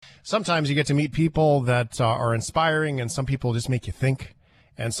sometimes you get to meet people that are inspiring, and some people just make you think,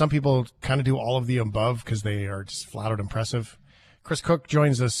 and some people kind of do all of the above because they are just flat out impressive. Chris Koch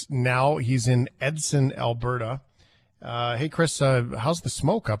joins us now. He's in Edson, Alberta. Hey, Chris, how's the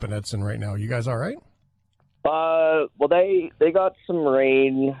smoke up in Edson right now? You guys all right? Well, they got some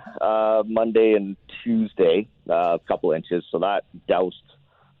rain Monday and Tuesday, a couple inches, so that doused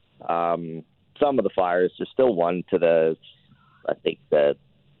some of the fires. There's still one to the, I think, the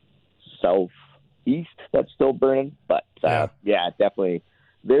southeast that's still burning, but yeah, definitely.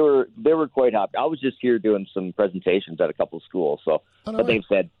 They were quite happy. I was just here doing some presentations at a couple of schools, but they've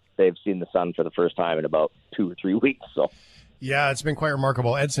said they've seen the sun for the first time in about 2 or 3 weeks. So, yeah, it's been quite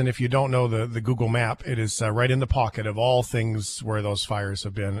remarkable. Edson, if you don't know the Google map, it is right in the pocket of all things where those fires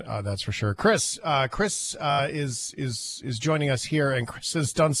have been. That's for sure. Chris is joining us here, and Chris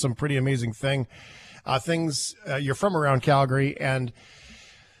has done some pretty amazing things. You're from around Calgary, and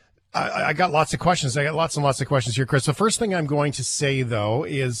I got lots of questions. I got lots and lots of questions here, Chris. The first thing I'm going to say, though,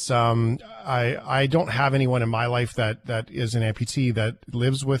 is I don't have anyone in my life that is an amputee that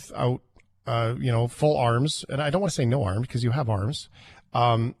lives without, full arms. And I don't want to say no arms because you have arms.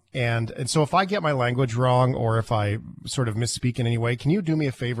 And so if I get my language wrong or if I sort of misspeak in any way, can you do me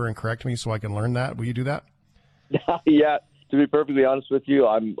a favor and correct me so I can learn that? Will you do that? Yeah. To be perfectly honest with you,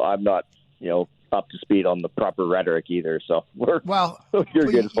 I'm not, up to speed on the proper rhetoric either. So you're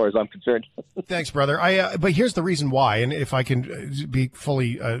good as far as I'm concerned. Thanks, brother. But here's the reason why, and if I can be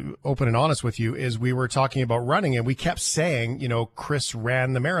fully open and honest with you, is we were talking about running, and we kept saying, Chris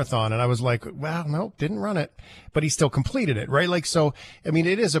ran the marathon, and I was like, well, no, didn't run it, but he still completed it, right? Like, so, I mean,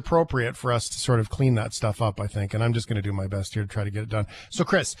 it is appropriate for us to sort of clean that stuff up, I think, and I'm just going to do my best here to try to get it done. So,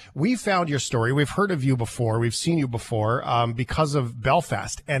 Chris, we found your story. We've heard of you before. We've seen you before because of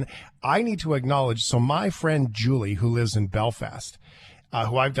Belfast, and I need to acknowledge, so my friend Julie, who lives in Belfast,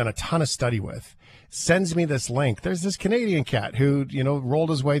 who I've done a ton of study with, sends me this link. There's this Canadian cat who, rolled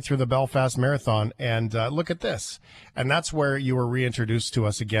his way through the Belfast Marathon, and look at this. And that's where you were reintroduced to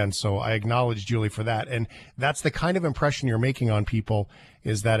us again. So I acknowledge Julie for that. And that's the kind of impression you're making on people,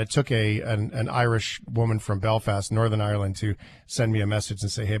 is that it took an Irish woman from Belfast, Northern Ireland, to send me a message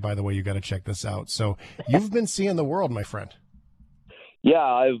and say, hey, by the way, you got to check this out. So you've been seeing the world, my friend. Yeah,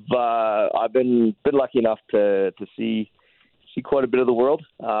 I've been lucky enough to see quite a bit of the world.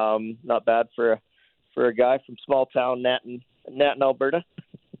 Not bad for a guy from small town Natin, Alberta.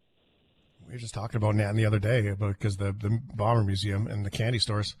 We were just talking about Natin the other day because the Bomber Museum and the candy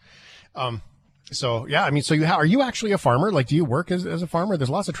stores. So yeah, I mean, so are you actually a farmer? Like, do you work as a farmer?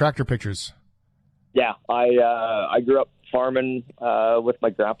 There's lots of tractor pictures. Yeah, I grew up farming with my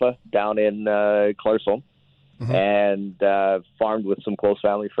grandpa down in Claresholm. Mm-hmm. And farmed with some close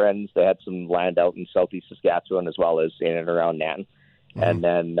family friends. They had some land out in southeast Saskatchewan as well as in and around Natin. Mm-hmm. And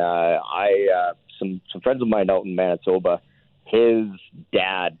then some friends of mine out in Manitoba, his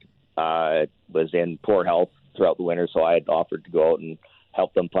dad was in poor health throughout the winter, so I had offered to go out and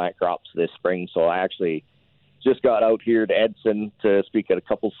help them plant crops this spring. So I actually just got out here to Edson to speak at a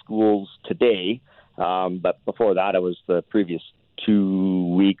couple schools today. But before that, I was the previous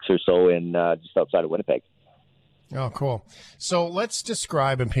 2 weeks or so in just outside of Winnipeg. Oh, cool. So let's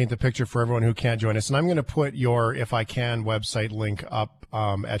describe and paint the picture for everyone who can't join us. And I'm going to put your If I Can website link up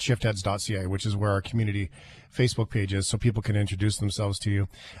at shiftheads.ca, which is where our community Facebook page is, so people can introduce themselves to you.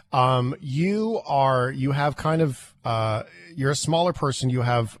 You have kind of, you're a smaller person.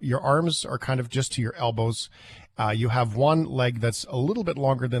 Your arms are kind of just to your elbows. You have one leg that's a little bit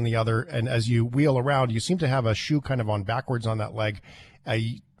longer than the other. And as you wheel around, you seem to have a shoe kind of on backwards on that leg.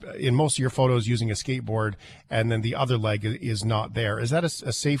 In most of your photos using a skateboard, and then the other leg is not there. Is that a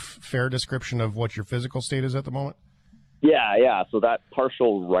safe, fair description of what your physical state is at the moment? Yeah. So that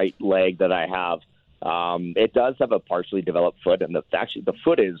partial right leg that I have, it does have a partially developed foot, and actually the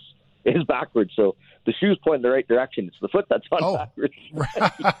foot is backwards. So the shoe's pointing in the right direction. It's the foot that's on backwards.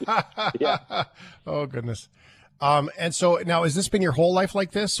 Yeah. Oh, goodness. And so now, has this been your whole life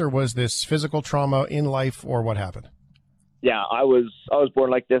like this, or was this physical trauma in life, or what happened? Yeah, I was born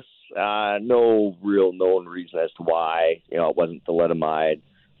like this. No real known reason as to why. It wasn't thalidomide.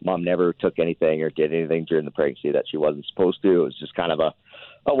 Mom never took anything or did anything during the pregnancy that she wasn't supposed to. It was just kind of a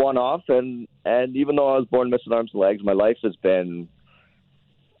one-off. And even though I was born missing arms and legs, my life has been,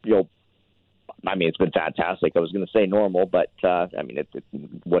 it's been fantastic. I was going to say normal, but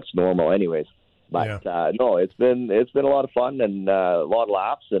what's normal anyways? But no, it's been a lot of fun and a lot of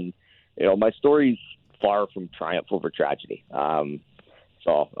laughs, and my story's far from triumph over tragedy. So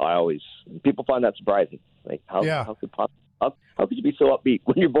people find that surprising. Like how could you be so upbeat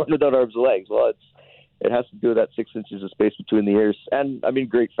when you're born without arms and legs? Well, it has to do with that 6 inches of space between the ears. And I mean,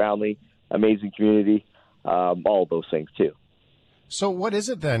 great family, amazing community, all of those things too. So what is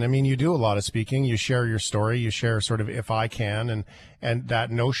it then? I mean, you do a lot of speaking, you share your story, you share sort of if I can and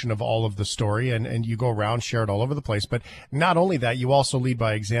that notion of all of the story and you go around, share it all over the place. But not only that, you also lead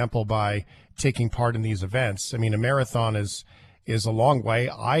by example by taking part in these events. I mean, a marathon is a long way.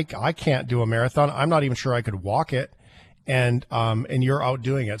 I can't do a marathon. I'm not even sure I could walk it. And you're out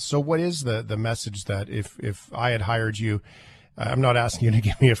doing it. So what is the message that if I had hired you, I'm not asking you to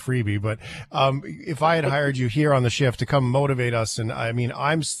give me a freebie, but if I had hired you here on the shift to come motivate us, and I mean,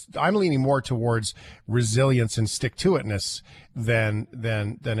 I'm leaning more towards resilience and stick to itness than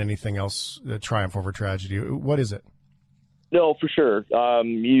anything else, triumph over tragedy. What is it? No, for sure.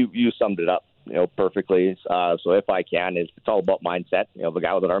 You summed it up, perfectly. So if I can, it's all about mindset. The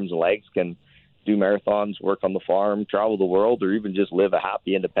guy with arms and legs can do marathons, work on the farm, travel the world, or even just live a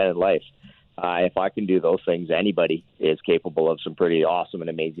happy, independent life. If I can do those things, anybody is capable of some pretty awesome and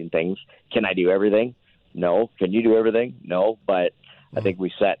amazing things. Can I do everything? No. Can you do everything? No. But I think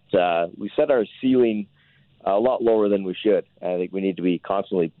we set our ceiling a lot lower than we should. I think we need to be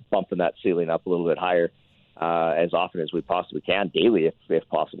constantly bumping that ceiling up a little bit higher as often as we possibly can, daily if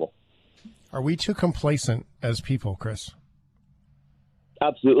possible. Are we too complacent as people, Chris?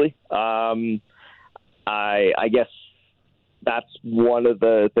 Absolutely. I guess that's one of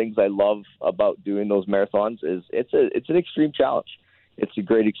the things I love about doing those marathons is it's an extreme challenge. It's a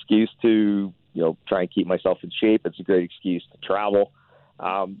great excuse to, try and keep myself in shape. It's a great excuse to travel.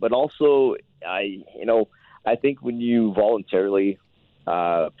 But also I think when you voluntarily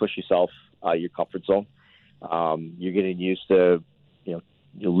push yourself out of your comfort zone, you're getting used to, you're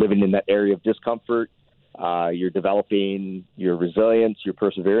living in that area of discomfort. You're developing your resilience, your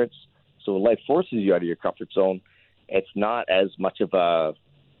perseverance. So when life forces you out of your comfort zone, it's not as much of a,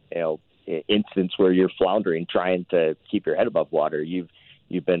 instance where you're floundering, trying to keep your head above water. You've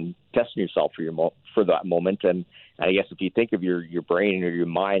been testing yourself for that moment. And I guess if you think of your brain or your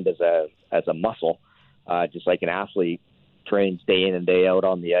mind as a muscle, just like an athlete trains day in and day out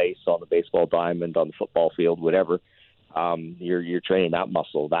on the ice, on the baseball diamond, on the football field, whatever, you're training that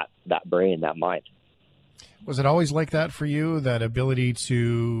muscle, that brain, that mind. Was it always like that for you, that ability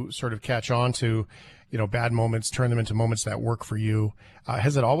to sort of catch on to, bad moments, turn them into moments that work for you?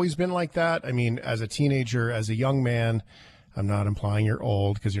 Has it always been like that? I mean, as a teenager, as a young man, I'm not implying you're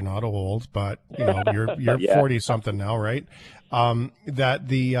old because you're not old, but you're yeah. 40 something now, right? But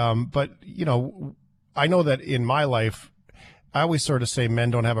I know that in my life, I always sort of say men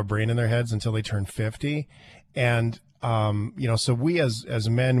don't have a brain in their heads until they turn 50. And so we as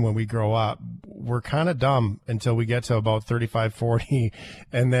men, when we grow up, we're kind of dumb until we get to about 35, 40,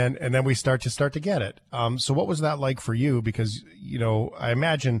 and then we start to get it. So what was that like for you? Because, I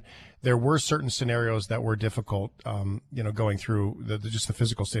imagine there were certain scenarios that were difficult, going through just the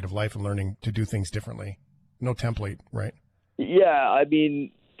physical state of life and learning to do things differently. No template, right? Yeah. I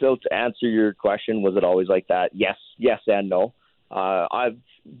mean, so to answer your question, was it always like that? Yes and no. I've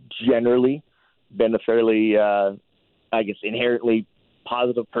generally been a fairly, inherently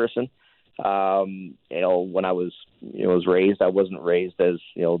positive person. When I was raised, I wasn't raised as,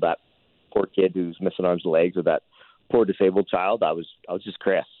 that poor kid who's missing arms and legs or that poor disabled child. I was just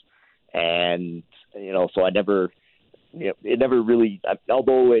Chris. And, so I never, it never really,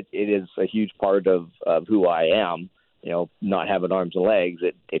 although it is a huge part of who I am, not having arms and legs,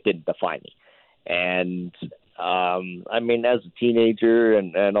 it didn't define me. And, as a teenager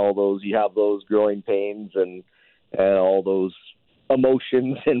and all those, you have those growing pains and all those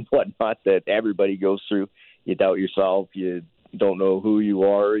emotions and whatnot that everybody goes through. You doubt yourself. You don't know who you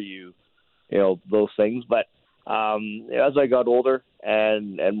are. Those things. But as I got older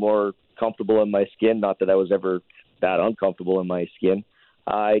and more comfortable in my skin, not that I was ever that uncomfortable in my skin,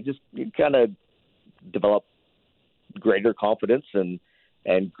 I just kind of developed greater confidence and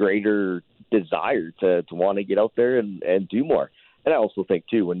greater desire to want to get out there and do more. And I also think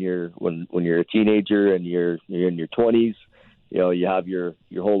too, when you're a teenager and you're in your 20s, you have your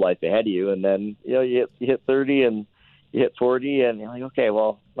whole life ahead of you, and then you hit 30 and you hit 40, and you're like, okay,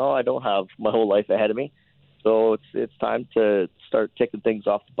 well, no, I don't have my whole life ahead of me, so it's time to start ticking things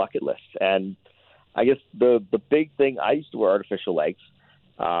off the bucket list. And I guess the big thing, I used to wear artificial legs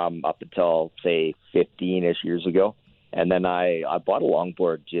up until say 15-ish years ago, and then I bought a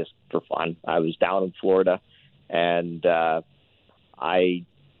longboard just for fun. I was down in Florida, and I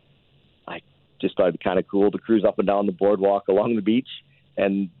just thought it'd be kind of cool to cruise up and down the boardwalk along the beach.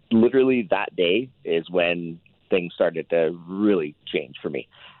 And literally that day is when things started to really change for me.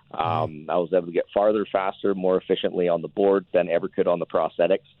 I was able to get farther, faster, more efficiently on the board than I ever could on the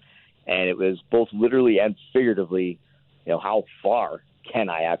prosthetics. And it was both literally and figuratively, how far can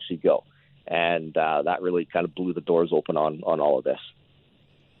I actually go? And that really kind of blew the doors open on all of this.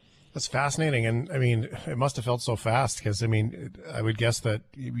 That's fascinating. And I mean, it must have felt so fast because, I mean, I would guess that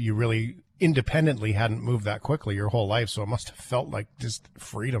you really independently hadn't moved that quickly your whole life. So it must have felt like just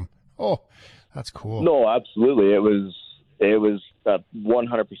freedom. Oh, that's cool. No, absolutely. It was a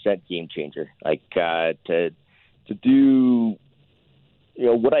 100% game changer. Like to do,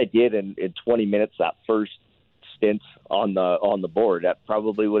 what I did in 20 minutes, that first stint on the board, that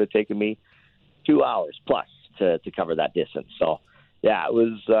probably would have taken me 2 hours plus to cover that distance. So yeah, it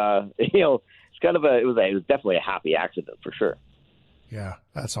was, it's kind of it was definitely a happy accident for sure. Yeah,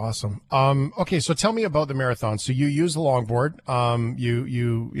 that's awesome. Okay, so tell me about the marathon. So you use the longboard.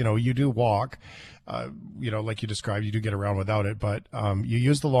 You do walk. Like you described, you do get around without it, but you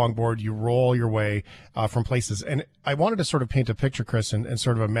use the longboard. You roll your way from places. And I wanted to sort of paint a picture, Chris, and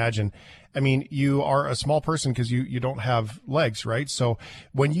sort of imagine. I mean, you are a small person because you don't have legs, right? So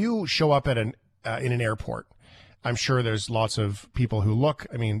when you show up at in an airport, I'm sure there's lots of people who look.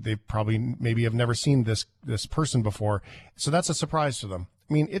 I mean, they probably maybe have never seen this person before. So that's a surprise to them.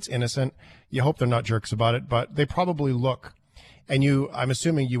 I mean, it's innocent. You hope they're not jerks about it, but they probably look. And I'm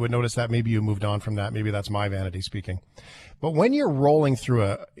assuming you would notice that. Maybe you moved on from that. Maybe that's my vanity speaking. But when you're rolling through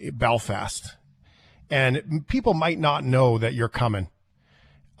a Belfast and people might not know that you're coming,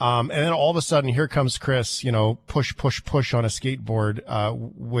 and then all of a sudden, here comes Chris, push, push, push on a skateboard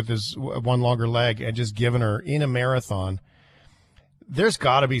with his one longer leg and just giving her in a marathon. There's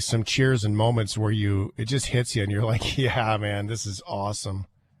got to be some cheers and moments where it just hits you and you're like, yeah, man, this is awesome.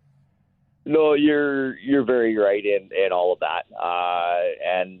 No, you're very right in all of that.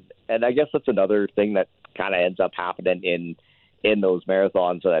 And I guess that's another thing that kind of ends up happening in those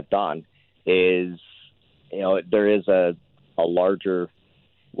marathons that I've done is, there is a larger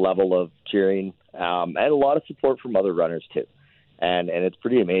level of cheering and a lot of support from other runners too, and it's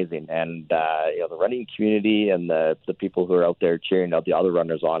pretty amazing. And the running community and the people who are out there cheering out the other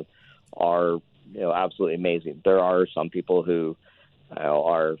runners on are absolutely amazing. There are some people who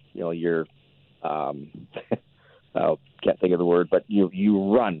are your I can't think of the word, but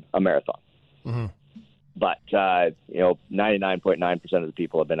you run a marathon. Mm-hmm. But 99.9% of the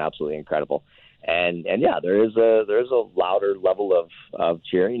people have been absolutely incredible. And yeah, there is a louder level of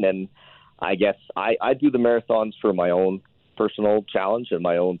cheering, and I guess I do the marathons for my own personal challenge and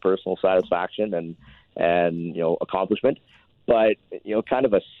my own personal satisfaction and accomplishment. But kind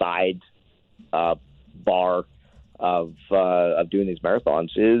of a side bar of doing these marathons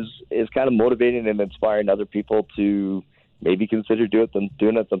is kind of motivating and inspiring other people to maybe consider doing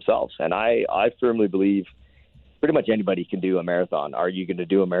it themselves. And I firmly believe pretty much anybody can do a marathon. Are you going to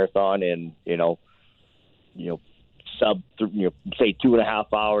do a marathon in, say 2.5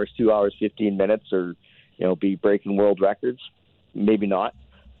 hours, 2 hours, 15 minutes, or, be breaking world records? Maybe not.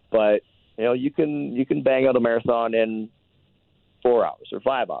 But, you can bang out a marathon in 4 hours or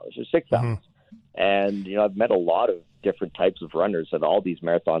 5 hours or 6 hours. And, I've met a lot of different types of runners at all these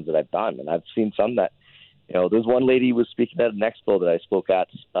marathons that I've done. And I've seen some that, there's one lady who was speaking at an expo that I spoke at,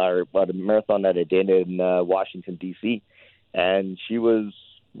 or at a marathon that I did in Washington, D.C. And she was,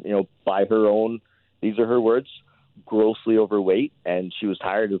 by her own, these are her words, grossly overweight. And she was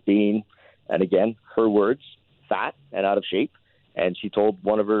tired of being, and again, her words, fat and out of shape. And she told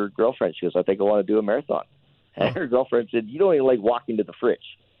one of her girlfriends, she goes, I think I want to do a marathon. And her girlfriend said, you don't even like walking to the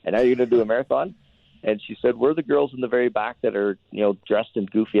fridge. And now you're going to do a marathon? And she said, we're the girls in the very back that are, dressed in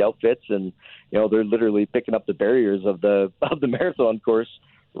goofy outfits, and, they're literally picking up the barriers of the marathon course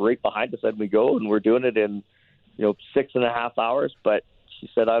right behind us as we go, and we're doing it in, 6.5 hours. But she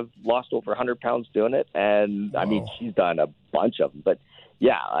said, I've lost over 100 pounds doing it, and I mean, she's done a bunch of them. But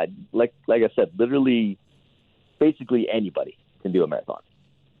yeah, like I said, literally, basically anybody can do a marathon.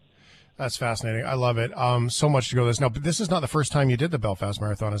 That's fascinating. I love it. So much to go this now, but this is not the first time you did the Belfast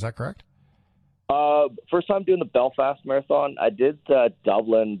Marathon. Is that correct? First time doing the Belfast Marathon. I did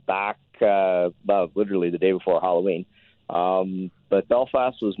Dublin back literally the day before Halloween. But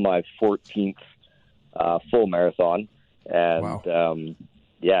Belfast was my 14th full marathon, and wow.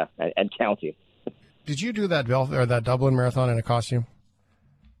 And counting. Did you do that that Dublin Marathon in a costume?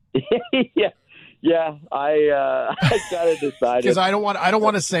 Yeah, I kind of decided because I don't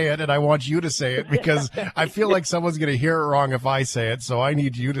want to say it, and I want you to say it because I feel like someone's going to hear it wrong if I say it. So I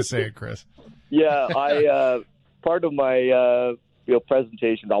need you to say it, Chris. Yeah, part of my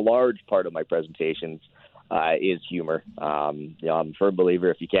presentation, a large part of my presentations is humor. I'm a firm believer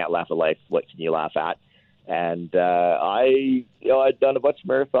if you can't laugh at life, what can you laugh at? And I'd done a bunch of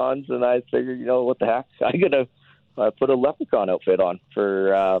marathons, and I figured, what the heck, I'm put a leprechaun outfit on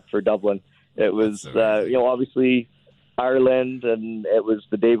for Dublin. It was obviously Ireland, and it was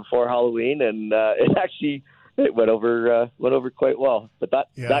the day before Halloween, and it went over quite well. But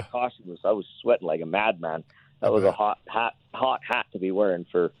that costume I was sweating like a madman. That was a hot hat to be wearing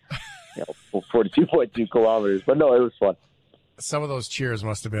for 42.2 kilometers. But no, it was fun. Some of those cheers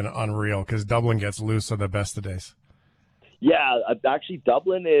must have been unreal because Dublin gets loose on the best of days. Yeah, actually,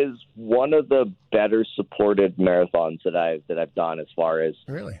 Dublin is one of the better supported marathons that I've done as far as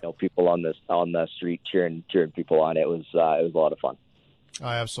really people on the street cheering people on. It was a lot of fun.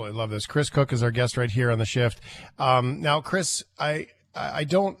 I absolutely love this. Chris Koch is our guest right here on the shift. Now, Chris, I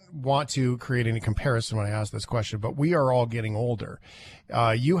don't want to create any comparison when I ask this question, but we are all getting older.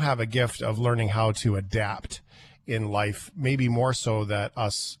 You have a gift of learning how to adapt in life, maybe more so that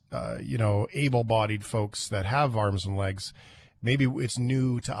us, able-bodied folks that have arms and legs, maybe it's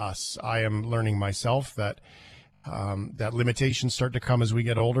new to us. I am learning myself that limitations start to come as we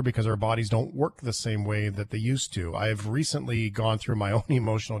get older because our bodies don't work the same way that they used to. I have recently gone through my own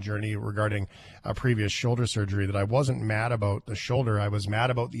emotional journey regarding a previous shoulder surgery that I wasn't mad about the shoulder. I was mad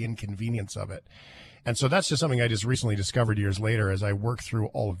about the inconvenience of it. And so that's just something I just recently discovered years later as I work through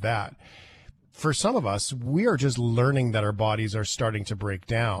all of that. For some of us, we are just learning that our bodies are starting to break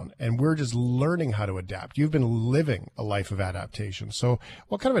down, and we're just learning how to adapt. You've been living a life of adaptation. So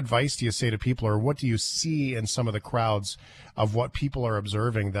what kind of advice do you say to people, or what do you see in some of the crowds of what people are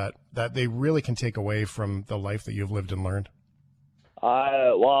observing that they really can take away from the life that you've lived and learned?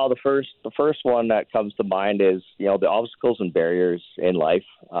 Well, the first one that comes to mind is, the obstacles and barriers in life.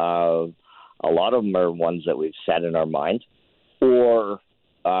 A lot of them are ones that we've set in our mind, or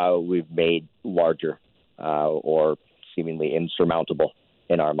we've made larger or seemingly insurmountable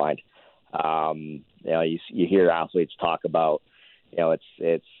in our mind. You hear athletes talk about,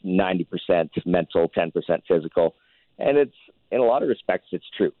 it's 90% mental, 10% physical, and it's in a lot of respects it's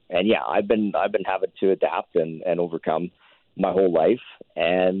true. And yeah, I've been having to adapt and overcome my whole life,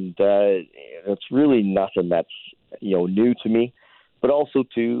 and it's really nothing that's new to me. But also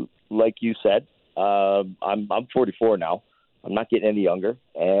too, like you said, I'm 44 now. I'm not getting any younger.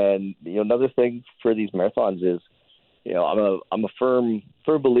 And another thing for these marathons is, I'm a firm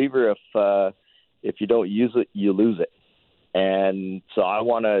believer if you don't use it, you lose it. And so I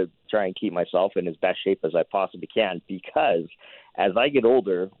want to try and keep myself in as best shape as I possibly can, because as I get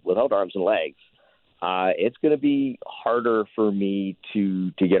older without arms and legs, it's going to be harder for me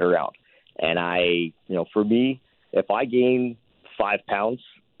to get around. And for me, if I gain 5 pounds,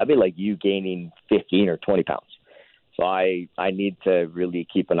 I'd be like you gaining 15 or 20 pounds. So I need to really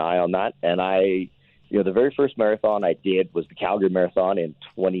keep an eye on that. And the very first marathon I did was the Calgary Marathon in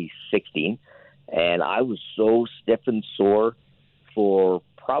 2016. And I was so stiff and sore for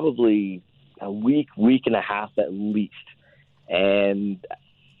probably a week and a half at least. And,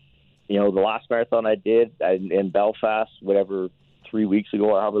 the last marathon I did in Belfast, 3 weeks ago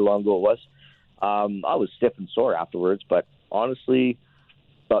or however long ago it was, I was stiff and sore afterwards. But honestly,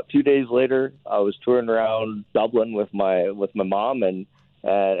 about 2 days later, I was touring around Dublin with my mom and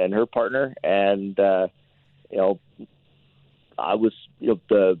her partner, and I was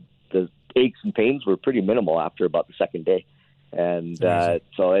the aches and pains were pretty minimal after about the second day, and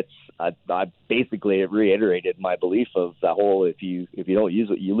so I basically reiterated my belief of the whole if you don't use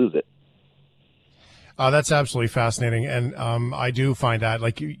it, you lose it. That's absolutely fascinating. And I do find that,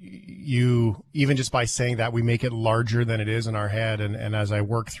 like, you even just by saying that, we make it larger than it is in our head. And as I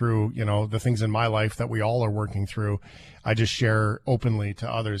work through, the things in my life that we all are working through, I just share openly to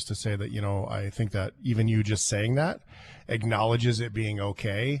others to say that, I think that even you just saying that acknowledges it being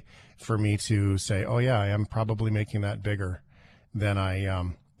okay for me to say, oh, yeah, I am probably making that bigger than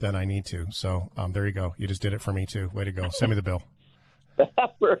I need to. So there you go. You just did it for me, too. Way to go. Send me the bill.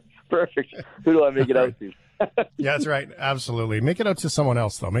 Perfect. Who do I make it out to? Yeah, that's right. Absolutely. Make it out to someone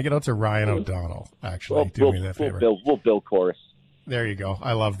else, though. Make it out to Ryan O'Donnell, actually. Do me that favor. We'll bill Chorus. There you go.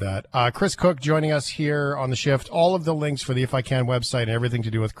 I love that. Chris Koch joining us here on the shift. All of the links for the If I Can website and everything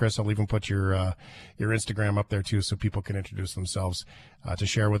to do with Chris, I'll even put your Instagram up there, too, so people can introduce themselves to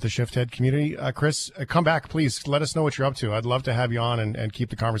share with the Shift Head community. Chris, come back, please. Let us know what you're up to. I'd love to have you on and keep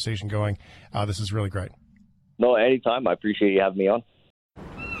the conversation going. This is really great. No, anytime. I appreciate you having me on.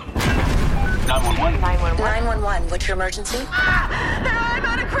 911. 911. What's your emergency? I'm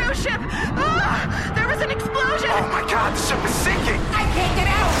on a cruise ship. There was an explosion. Oh my God, the ship is sinking. I can't get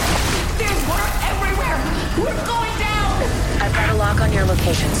out. There's water everywhere. We're going down. I've got a lock on your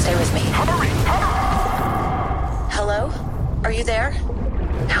location. Stay with me. Hurry. Hello? Are you there?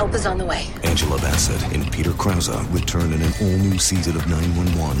 Help is on the way. Angela Bassett and Peter Krause return in an all-new season of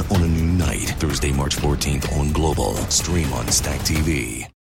 911 on a new night. Thursday, March 14th on Global. Stream on Stack TV.